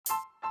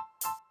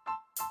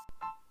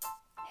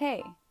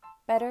Hey,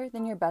 better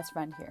than your best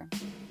friend here.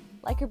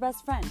 Like your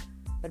best friend,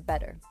 but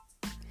better.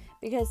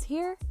 Because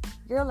here,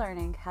 you're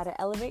learning how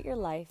to elevate your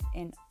life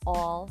in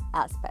all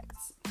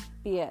aspects,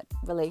 be it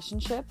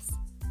relationships,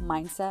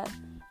 mindset,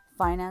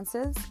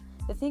 finances,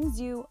 the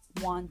things you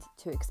want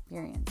to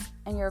experience,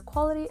 and your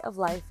quality of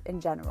life in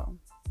general.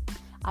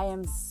 I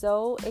am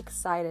so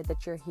excited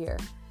that you're here.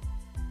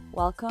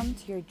 Welcome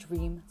to your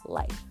dream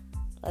life.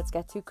 Let's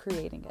get to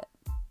creating it.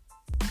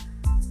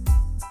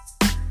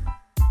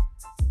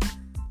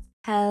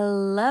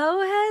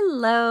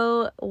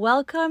 Hello.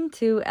 Welcome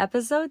to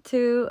episode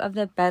 2 of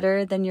the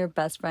Better Than Your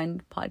Best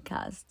Friend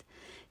podcast.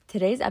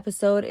 Today's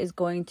episode is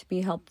going to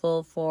be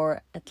helpful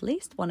for at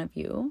least one of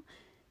you,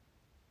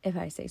 if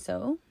I say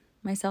so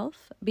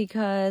myself,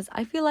 because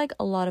I feel like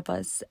a lot of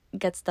us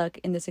get stuck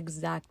in this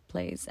exact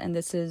place, and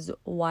this is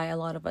why a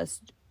lot of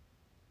us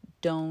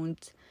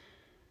don't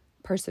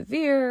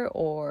persevere,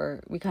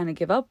 or we kind of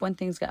give up when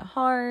things get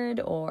hard,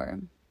 or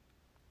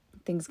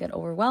things get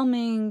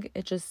overwhelming.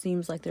 It just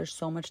seems like there's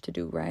so much to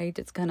do, right?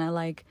 It's kind of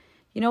like,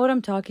 you know what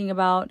I'm talking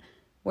about,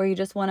 where you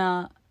just want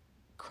to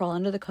crawl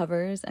under the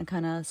covers and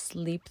kind of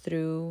sleep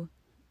through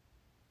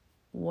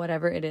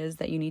whatever it is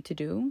that you need to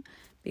do,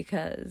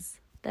 because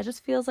that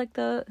just feels like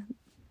the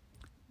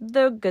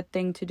good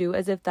thing to do,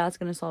 as if that's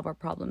going to solve our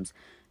problems,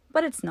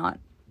 but it's not.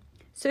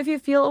 So if you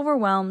feel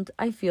overwhelmed,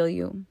 I feel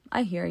you.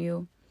 I hear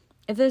you.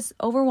 If this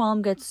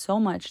overwhelm gets so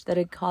much that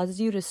it causes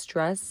you to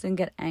stress and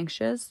get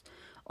anxious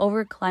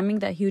over climbing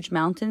that huge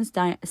mountain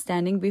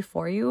standing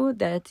before you,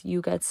 that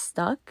you get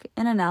stuck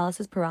in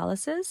analysis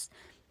paralysis,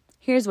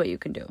 here's what you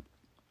can do.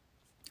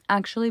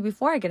 Actually,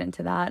 before I get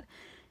into that,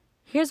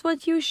 here's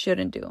what you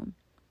shouldn't do.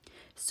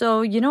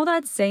 So, you know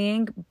that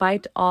saying,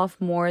 bite off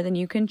more than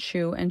you can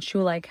chew and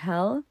chew like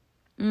hell?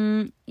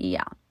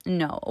 Yeah,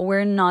 no,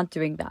 we're not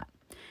doing that.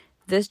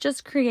 This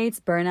just creates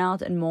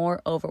burnout and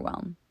more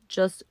overwhelm.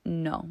 Just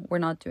no, we're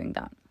not doing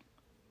that.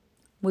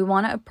 We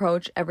want to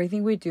approach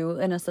everything we do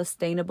in a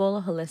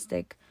sustainable,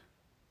 holistic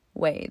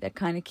way that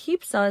kind of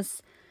keeps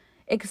us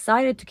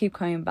excited to keep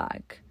coming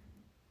back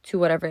to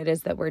whatever it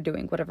is that we're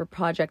doing, whatever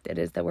project it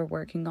is that we're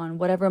working on,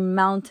 whatever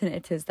mountain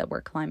it is that we're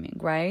climbing,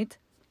 right?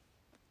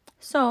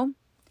 So,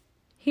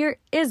 here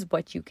is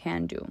what you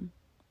can do.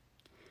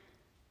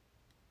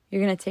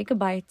 You're going to take a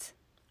bite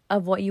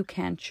of what you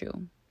can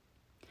chew.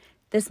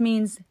 This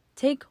means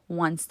take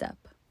one step.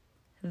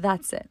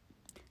 That's it.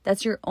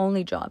 That's your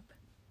only job.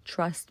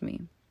 Trust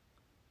me.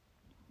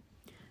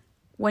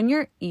 When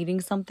you're eating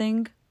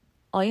something,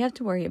 all you have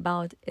to worry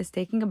about is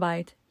taking a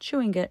bite,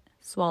 chewing it,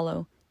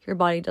 swallow. Your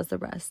body does the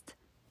rest.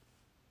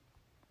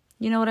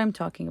 You know what I'm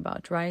talking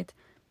about, right?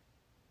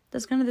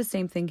 That's kind of the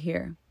same thing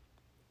here.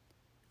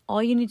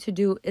 All you need to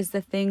do is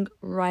the thing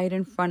right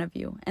in front of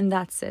you, and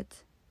that's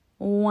it.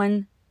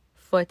 One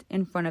foot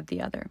in front of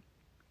the other.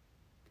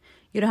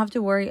 You don't have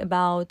to worry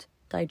about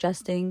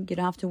digesting. You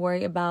don't have to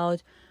worry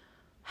about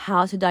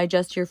how to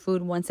digest your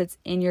food once it's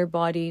in your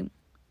body.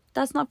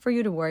 That's not for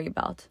you to worry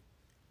about.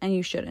 And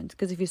you shouldn't.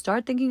 Because if you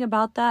start thinking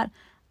about that,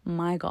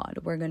 my God,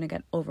 we're going to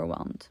get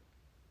overwhelmed.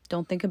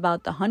 Don't think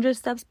about the 100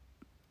 steps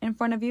in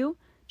front of you.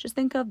 Just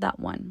think of that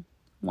one.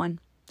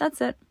 That's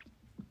it.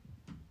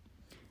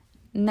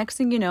 Next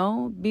thing you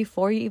know,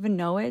 before you even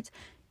know it,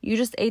 you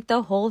just ate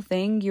the whole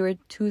thing you were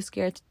too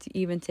scared to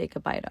even take a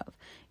bite of.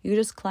 You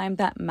just climbed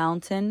that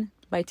mountain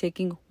by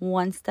taking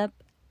one step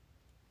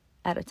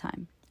at a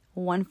time.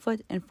 One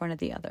foot in front of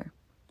the other.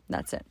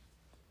 That's it.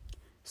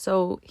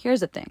 So here's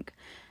the thing.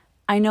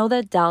 I know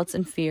that doubts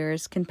and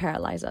fears can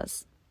paralyze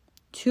us.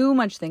 Too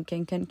much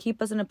thinking can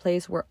keep us in a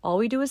place where all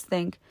we do is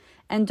think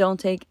and don't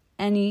take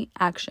any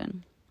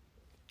action.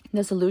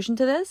 The solution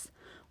to this?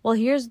 Well,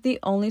 here's the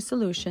only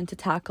solution to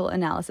tackle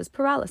analysis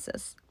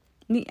paralysis.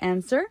 The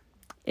answer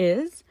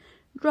is,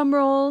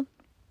 drumroll,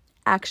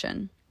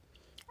 action.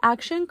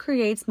 Action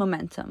creates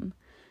momentum.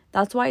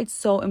 That's why it's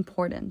so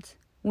important.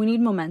 We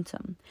need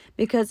momentum,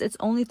 because it's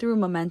only through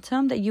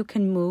momentum that you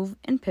can move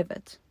and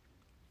pivot.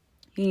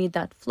 You need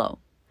that flow.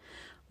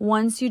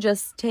 Once you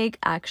just take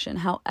action,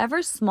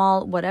 however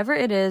small, whatever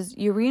it is,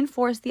 you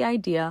reinforce the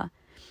idea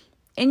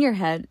in your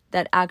head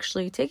that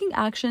actually taking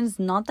action is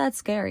not that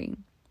scary.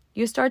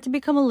 You start to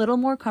become a little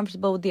more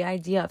comfortable with the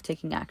idea of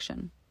taking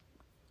action.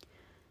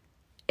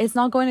 It's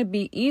not going to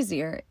be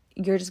easier.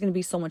 You're just going to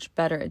be so much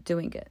better at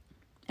doing it.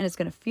 And it's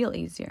going to feel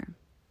easier.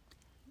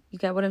 You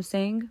get what I'm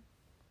saying?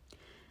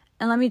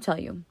 And let me tell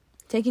you,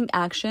 taking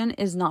action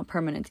is not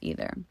permanent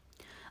either.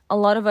 A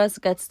lot of us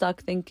get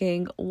stuck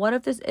thinking, what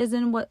if this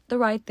isn't the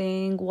right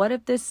thing? What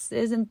if this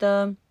isn't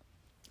the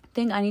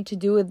thing I need to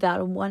do with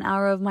that 1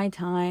 hour of my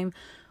time?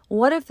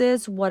 What if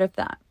this? What if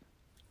that?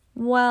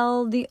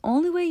 Well, the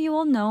only way you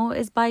will know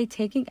is by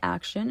taking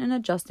action and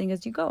adjusting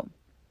as you go.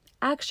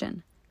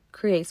 Action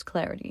creates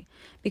clarity,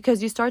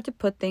 because you start to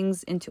put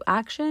things into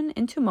action,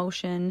 into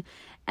motion,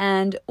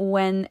 and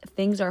when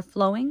things are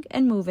flowing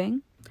and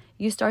moving,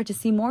 you start to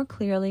see more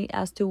clearly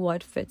as to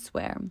what fits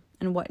where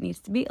and what needs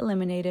to be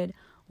eliminated,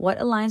 what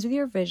aligns with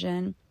your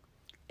vision.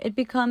 It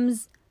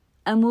becomes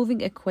a moving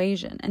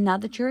equation. And now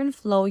that you're in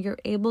flow, you're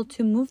able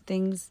to move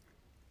things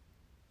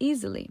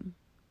easily.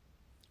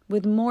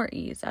 With more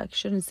ease. I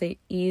shouldn't say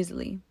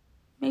easily.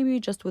 Maybe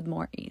just with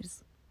more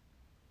ease.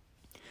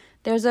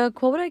 There's a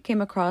quote I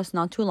came across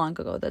not too long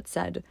ago that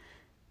said,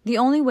 "The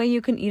only way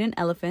you can eat an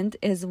elephant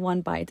is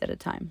one bite at a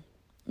time."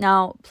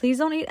 Now, please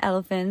don't eat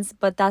elephants,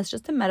 but that's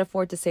just a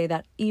metaphor to say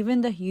that even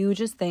the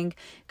hugest thing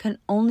can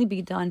only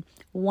be done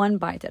one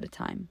bite at a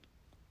time.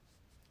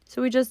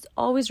 So we just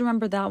always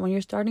remember that when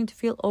you're starting to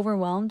feel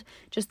overwhelmed,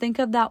 just think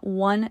of that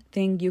one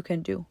thing you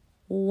can do.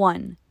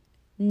 One.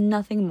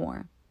 Nothing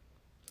more.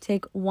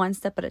 Take one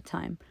step at a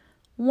time.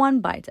 One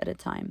bite at a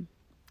time.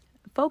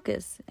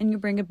 Focus, and you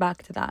bring it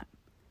back to that.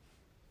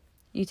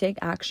 You take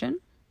action.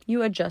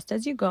 You adjust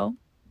as you go.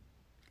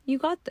 You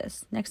got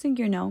this. Next thing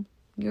you know,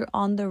 you're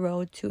on the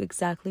road to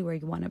exactly where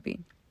you want to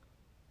be.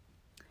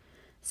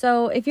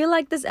 So if you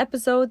like this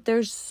episode,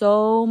 there's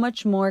so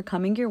much more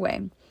coming your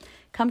way.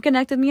 Come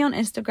connect with me on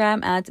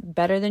Instagram at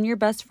Better Than Your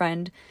Best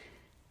Friend.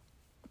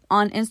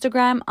 On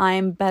Instagram,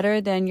 I'm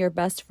Better Than Your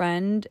Best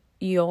Friend.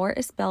 Your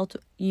is spelled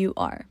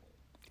UR.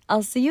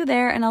 I'll see you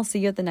there, and I'll see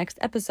you at the next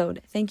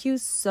episode. Thank you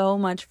so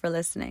much for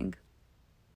listening.